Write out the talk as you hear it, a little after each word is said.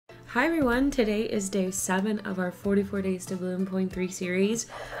Hi everyone, today is day 7 of our 44 Days to Bloom .3 series.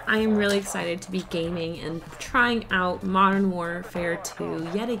 I am really excited to be gaming and trying out Modern Warfare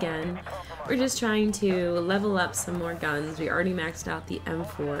 2 yet again. We're just trying to level up some more guns. We already maxed out the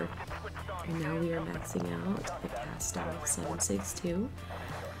M4 and now we are maxing out the Cast-Off 7.62.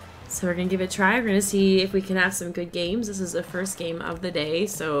 So we're going to give it a try. We're going to see if we can have some good games. This is the first game of the day,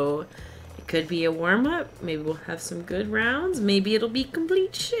 so it could be a warm-up. Maybe we'll have some good rounds. Maybe it'll be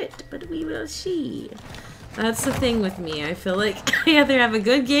complete shit, but we will see. That's the thing with me. I feel like I either have a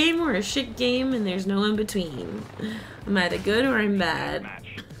good game or a shit game, and there's no in between. I'm either good or I'm bad.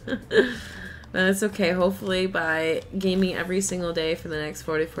 But it's okay. Hopefully by gaming every single day for the next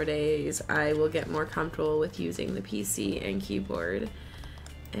 44 days, I will get more comfortable with using the PC and keyboard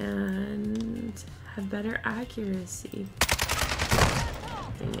and have better accuracy.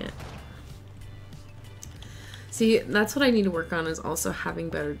 Dang it. See, that's what I need to work on, is also having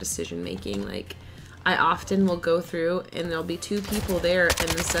better decision making. Like, I often will go through and there'll be two people there, and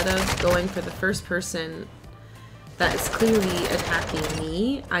instead of going for the first person that is clearly attacking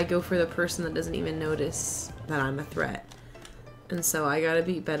me, I go for the person that doesn't even notice that I'm a threat. And so I gotta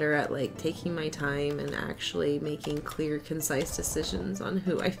be better at like taking my time and actually making clear, concise decisions on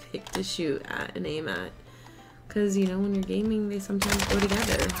who I pick to shoot at and aim at. Because, you know, when you're gaming, they sometimes go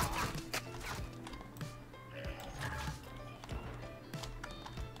together.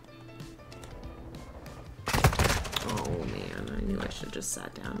 I should have just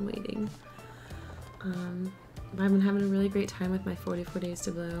sat down waiting. I've been having a really great time with my 44 Days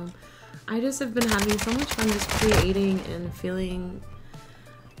to Bloom. I just have been having so much fun just creating and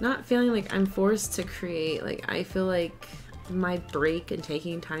not feeling like I'm forced to create. Like, I feel like my break and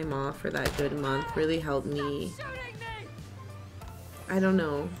taking time off for that good month really helped me. I don't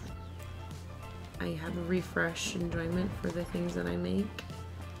know. I have a refresh enjoyment for the things that I make.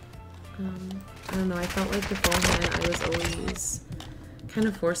 I don't know, I felt like beforehand I was always kind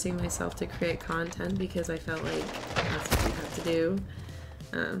of forcing myself to create content because I felt like that's what you have to do.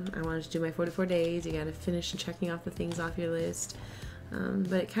 I wanted to do my 44 days, you gotta finish checking off the things off your list.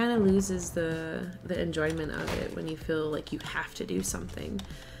 But it kind of loses the enjoyment of it when you feel like you have to do something.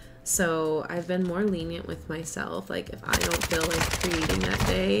 So I've been more lenient with myself. Like, if I don't feel like creating that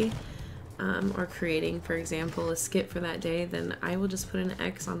day, or creating, for example, a skit for that day, then I will just put an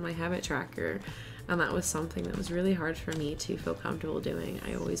X on my habit tracker. And that was something that was really hard for me to feel comfortable doing.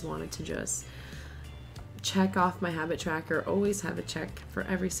 I always wanted to just check off my habit tracker, always have a check for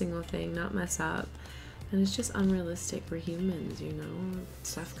every single thing, not mess up. And it's just unrealistic. We're humans, you know,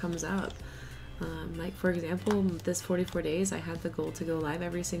 stuff comes up. Like, for example, this 44 days, I had the goal to go live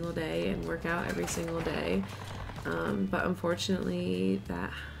every single day and work out every single day. But unfortunately, that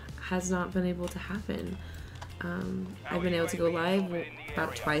has not been able to happen. I've been able to go live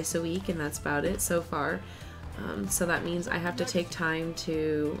about twice a week, and that's about it so far. So that means I have to take time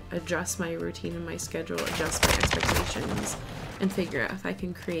to adjust my routine and my schedule, adjust my expectations, and figure out if I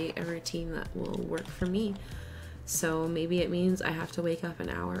can create a routine that will work for me. So maybe it means I have to wake up an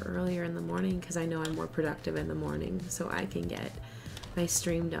hour earlier in the morning because I know I'm more productive in the morning, so I can get my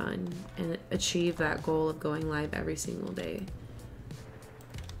stream done and achieve that goal of going live every single day.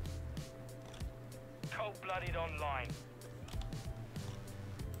 Online.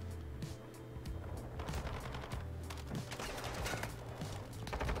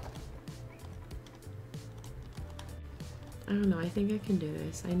 I don't know, I think I can do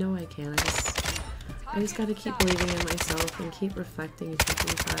this. I know I can. I just gotta keep believing in myself and keep reflecting and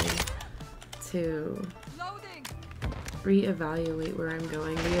taking time to reevaluate where I'm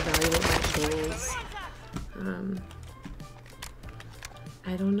going, reevaluate my goals.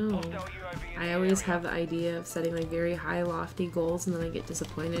 I don't know. I always have the idea of setting like very high lofty goals, and then I get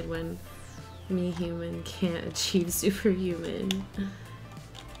disappointed when me, human, can't achieve superhuman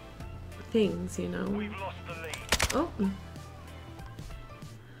things, you know? Oh!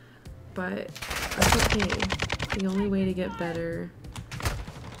 But that's okay. The only way to get better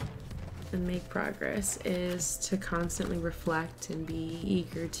and make progress is to constantly reflect and be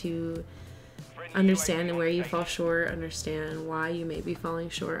eager to understand where you fall short, understand why you may be falling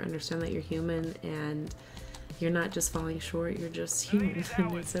short, understand that you're human and you're not just falling short, you're just human,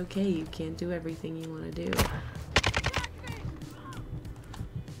 and it's okay, you can't do everything you want to do.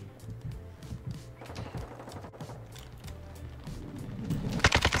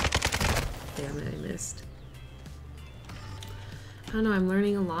 Damn it, I missed. I don't know, I'm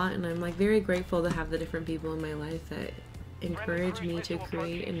learning a lot, and I'm like very grateful to have the different people in my life that encourage me to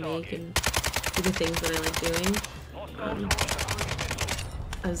create and make and do the things that I like doing,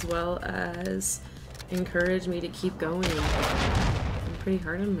 as well as encourage me to keep going and pretty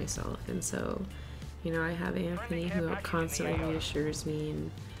hard on myself. And so, you know, I have Anthony who constantly reassures me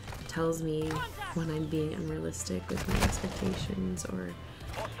and tells me when I'm being unrealistic with my expectations, or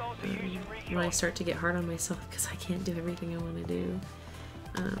when I start to get hard on myself because I can't do everything I want to do.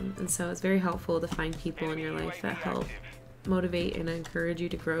 And so it's very helpful to find people in your life that help motivate and encourage you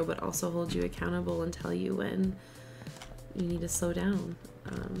to grow, but also hold you accountable and tell you when you need to slow down.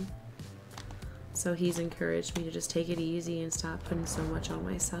 So he's encouraged me to just take it easy and stop putting so much on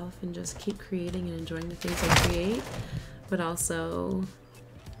myself and just keep creating and enjoying the things I create, but also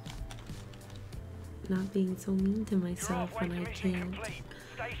not being so mean to myself when I can't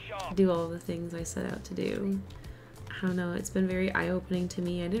do all the things I set out to do. I don't know, it's been very eye-opening to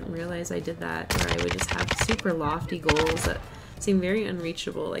me. I didn't realize I did that, where I would just have super lofty goals that seem very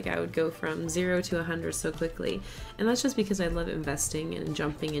unreachable. Like I would go from 0 to 100 so quickly. And that's just because I love investing and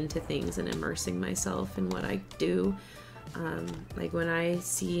jumping into things and immersing myself in what I do. Like when I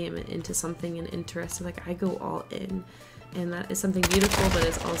see I'm into something and interested, like I go all in. And that is something beautiful, but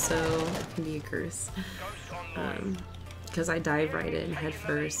it's also, it can be a curse. Because I dive right in head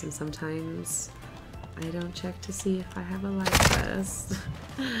first, and sometimes I don't check to see if I have a life vest.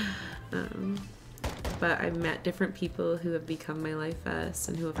 But I've met different people who have become my life vests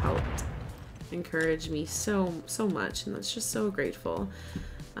and who have helped encourage me so much, and that's just so grateful.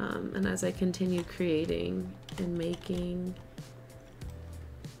 And as I continue creating and making,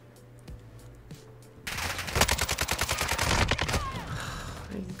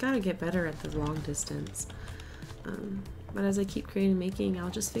 I gotta get better at the long distance. But as I keep creating and making, I'll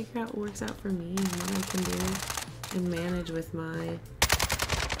just figure out what works out for me and what I can do and manage with my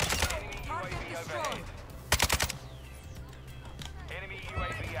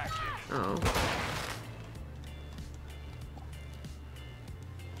oh.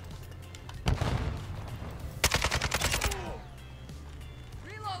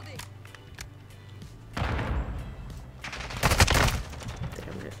 Reloading.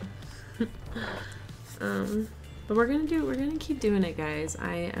 Damn it. But we're gonna keep doing it, guys.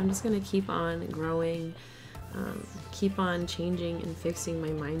 I'm just gonna keep on growing, keep on changing and fixing my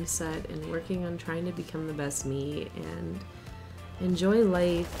mindset and working on trying to become the best me and enjoy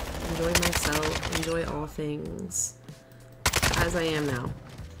life, enjoy myself, enjoy all things as I am now.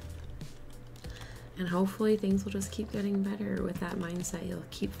 And hopefully things will just keep getting better with that mindset. You'll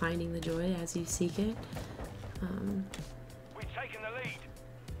keep finding the joy as you seek it. We've taken the lead.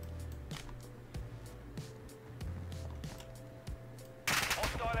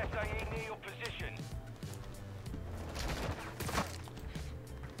 Hostile SAE near your position.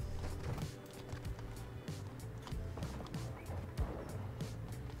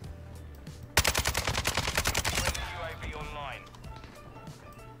 UAV online.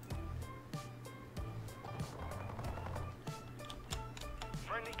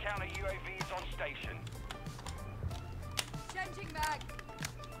 Friendly counter UAV is on station. Changing mag.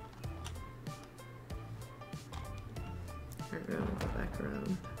 Alright, we'll go back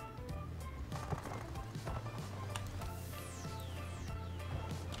around.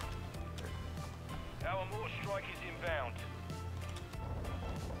 Our mortar strike is inbound.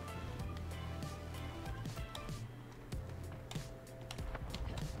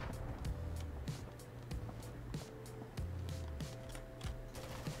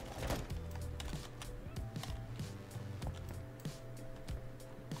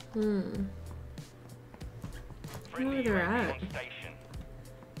 I don't know where they're at.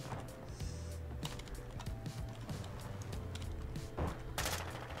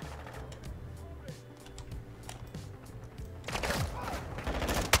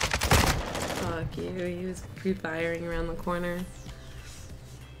 Fuck you, he was pre-firing around the corner.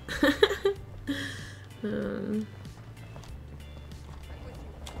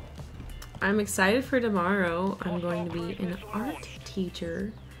 I'm excited for tomorrow. I'm going to be an art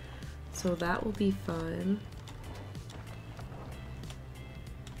teacher, so that will be fun.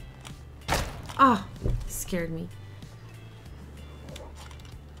 Ah, oh, scared me.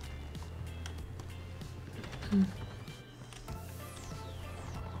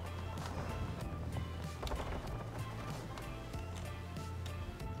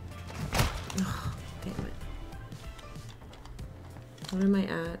 Oh, damn it. What am I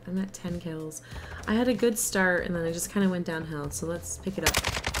at? I'm at 10 kills. I had a good start and then I just kind of went downhill, so let's pick it up.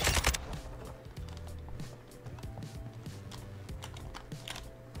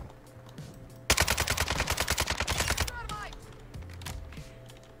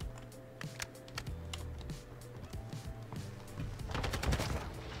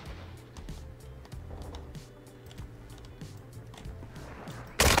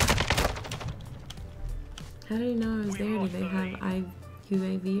 How did he know I was there? Did they have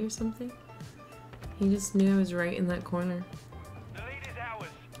UAV or something. He just knew I was right in that corner. The lead is ours.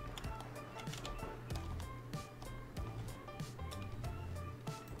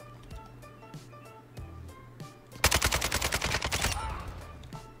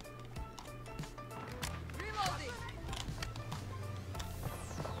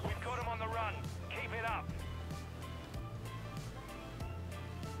 We've got him on the run. Keep it up.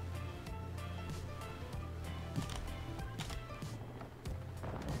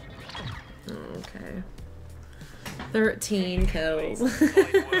 Okay. 13 kills.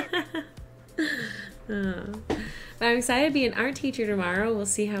 But I'm excited to be an art teacher tomorrow. We'll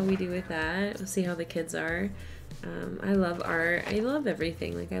see how we do with that. We'll see how the kids are. I love art. I love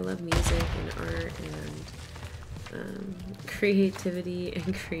everything. Like, I love music and art and creativity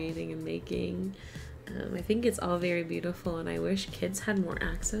and creating and making. I think it's all very beautiful, and I wish kids had more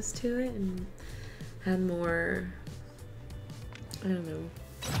access to it and had more, I don't know,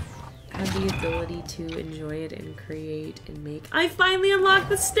 had the ability to enjoy it and create and make. I finally unlocked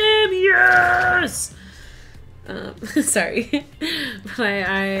the stem! Yes! Sorry. But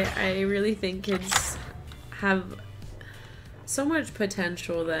I really think kids have so much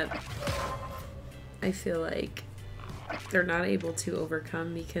potential that I feel like they're not able to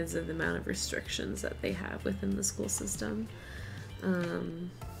overcome because of the amount of restrictions that they have within the school system. You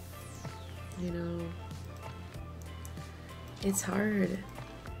know, it's hard.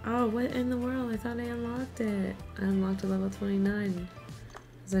 Oh, what in the world? I thought I unlocked it. I unlocked a level 29.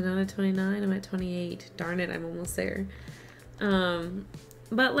 Was I not at 29? I'm at 28. Darn it, I'm almost there.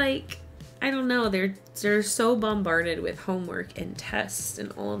 But like, I don't know, they're so bombarded with homework and tests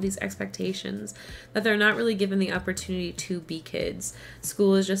and all of these expectations that they're not really given the opportunity to be kids.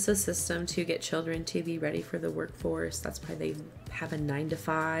 School is just a system to get children to be ready for the workforce. That's why they have a 9 to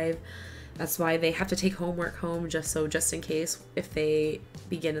 5. That's why they have to take homework home just in case if they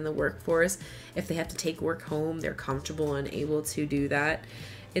begin in the workforce, if they have to take work home, they're comfortable and able to do that.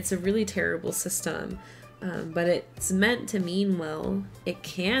 It's a really terrible system. But it's meant to mean well. It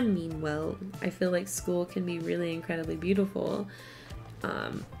can mean well. I feel like school can be really incredibly beautiful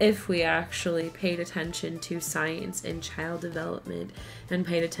if we actually paid attention to science and child development and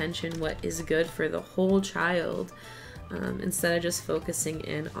paid attention what is good for the whole child instead of just focusing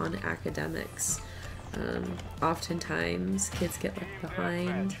in on academics. Oftentimes kids get left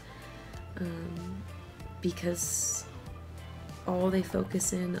behind because all they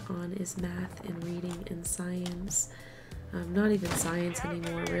focus in on is math and reading and science. Not even science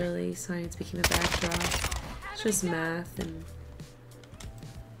anymore, really. Science became a backdrop. It's just math and...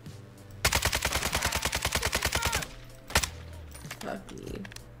 Fuck me.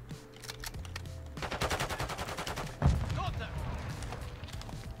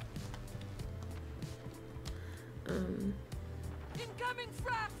 Incoming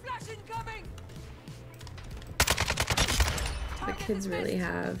frag! Flash incoming! The kids really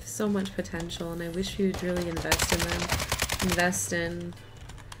have so much potential, and I wish we would really invest in them. Invest in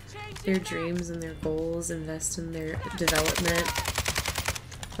their dreams and their goals, invest in their development.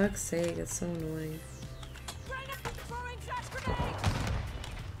 Fuck's sake, it's so annoying.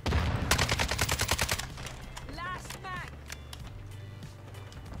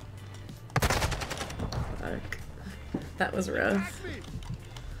 Fuck. That was rough.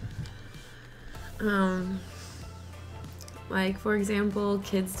 Like, for example,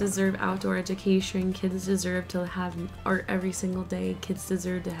 kids deserve outdoor education, kids deserve to have art every single day, kids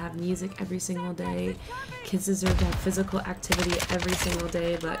deserve to have music every single day, kids deserve to have physical activity every single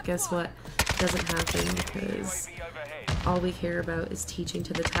day, but guess what? It doesn't happen because all we care about is teaching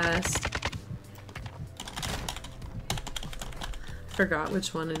to the test. Forgot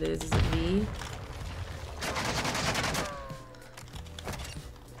which one it is. Is it V?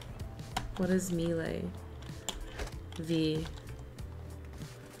 What is melee? V.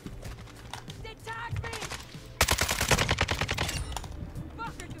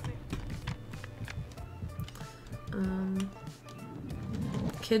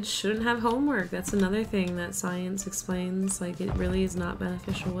 Kids shouldn't have homework. That's another thing that science explains. Like, it really is not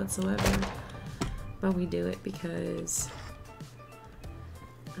beneficial whatsoever. But we do it because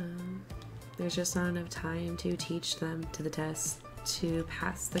there's just not enough time to teach them to the test, to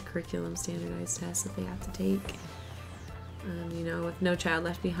pass the curriculum standardized tests that they have to take. You know, with No Child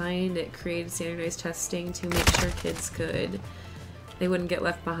Left Behind, it created standardized testing to make sure kids they wouldn't get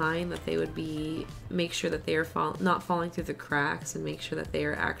left behind, that they would make sure that they are not falling through the cracks and make sure that they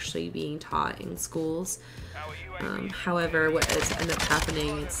are actually being taught in schools. However, what has ended up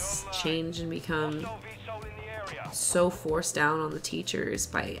happening, it's changed and become so forced down on the teachers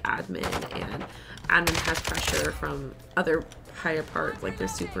by admin and admin has pressure from other higher parts, like their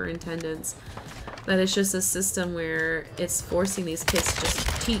superintendents. But it's just a system where it's forcing these kids to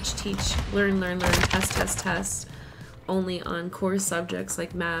just teach, learn, test, only on core subjects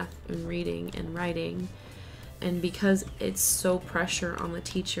like math and reading and writing. And because it's so pressure on the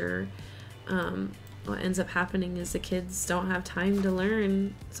teacher, what ends up happening is the kids don't have time to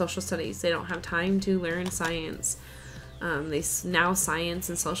learn social studies. They don't have time to learn science. Now science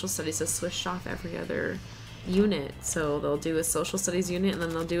and social studies have switched off every other unit. So they'll do a social studies unit and then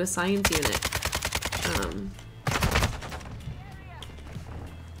they'll do a science unit.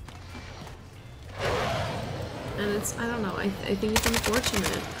 And it's, I don't know, I think it's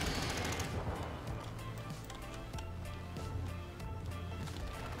unfortunate.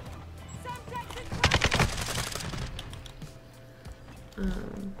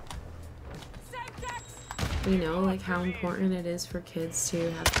 We know like how important it is for kids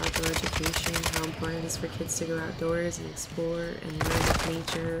to have outdoor education, how important it is for kids to go outdoors and explore and learn with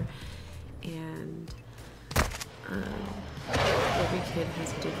nature, and every kid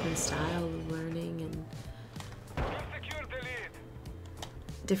has a different style of learning and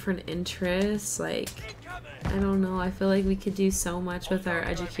different interests. Like, I don't know, I feel like we could do so much with our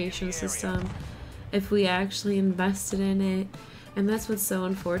education system if we actually invested in it. And that's what's so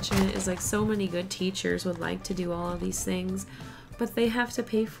unfortunate, is like so many good teachers would like to do all of these things, but they have to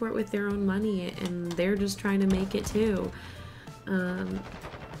pay for it with their own money, and they're just trying to make it too.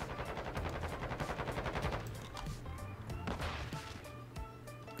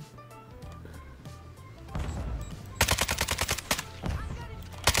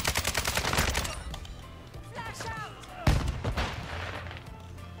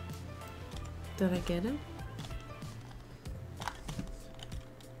 Did I get him?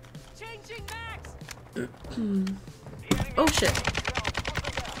 Oh shit.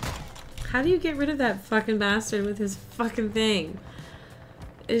 How do you get rid of that fucking bastard with his fucking thing?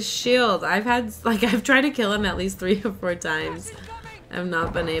 His shield. I've tried to kill him at least 3 or 4 times. I've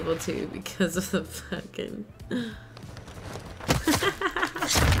not been able to because of the fucking...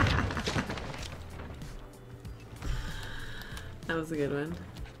 That was a good one.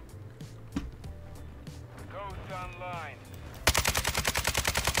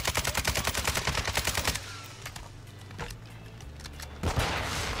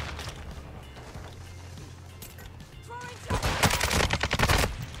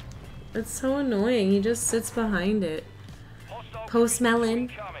 It's so annoying. He just sits behind it. Postmelon.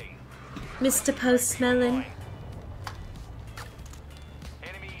 Mr. Postmelon.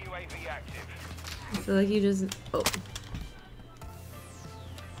 I feel like you just... Oh.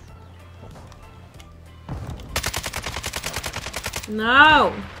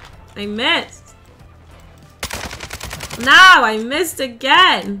 No! I missed! No! I missed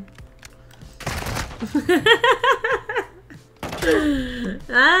again!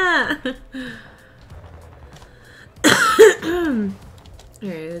 Ah!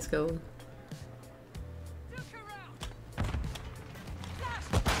 Alright, let's go.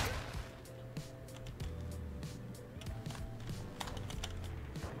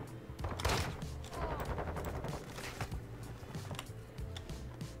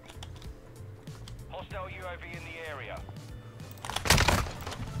 Hostile UAV in the area.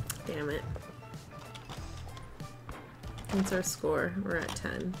 Damn it. What's our score? We're at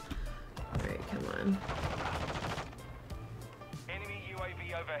 10. Alright, come on. Enemy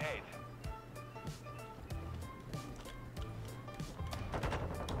UAV overhead.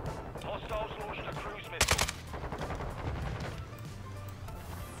 Hostiles launched a cruise missile.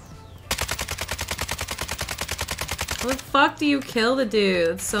 How the fuck do you kill the dude?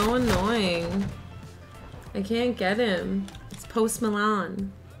 It's so annoying. I can't get him. It's Post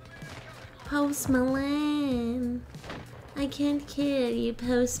Milan. Post Milan. I can't kill you,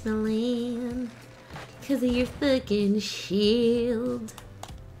 Post Milan, because of your fucking shield.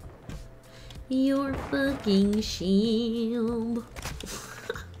 Your fucking shield.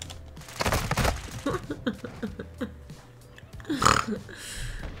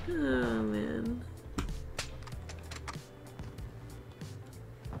 Oh, man.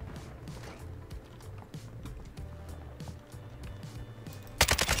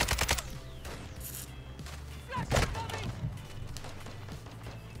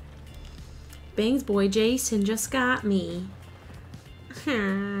 Bang's boy Jason just got me.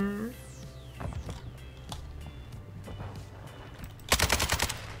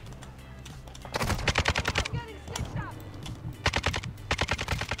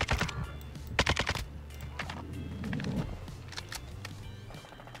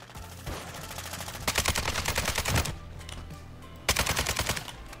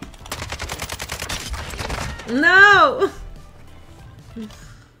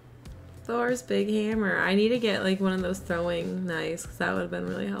 Thor's big hammer. I need to get like one of those throwing knives because that would have been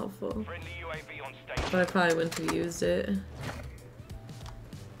really helpful. Friendly UAV on station. But I probably wouldn't have used it.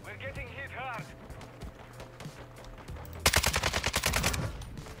 We're getting hit hard.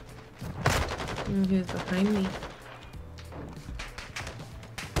 Who's behind me?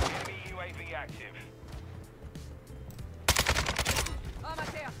 Enemy UAV active. Arm at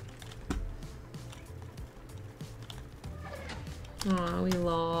terre. Aw, we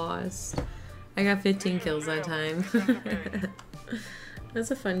lost. I got 15 kills that time. That's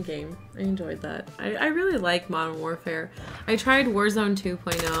a fun game. I enjoyed that. I really like Modern Warfare. I tried Warzone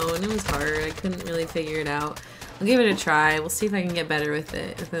 2.0 and it was hard. I couldn't really figure it out. I'll give it a try. We'll see if I can get better with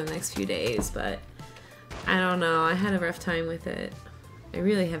it within the next few days, but I don't know. I had a rough time with it. I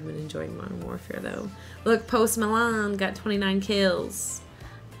really have been enjoying Modern Warfare though. Look, Post Malone got 29 kills.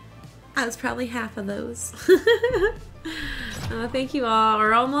 I was probably half of those. Oh, thank you all.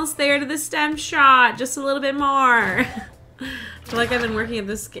 We're almost there to the stem shot. Just a little bit more. I feel like I've been working at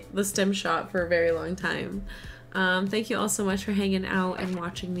the stem shot for a very long time. Thank you all so much for hanging out and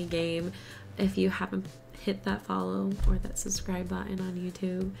watching me game. If you haven't hit that follow or that subscribe button on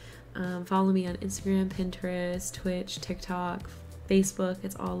YouTube, follow me on Instagram, Pinterest, Twitch, TikTok, Facebook.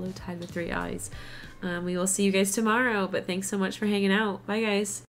 It's all Lowtiiide with 3 eyes. We will see you guys tomorrow, but thanks so much for hanging out. Bye guys.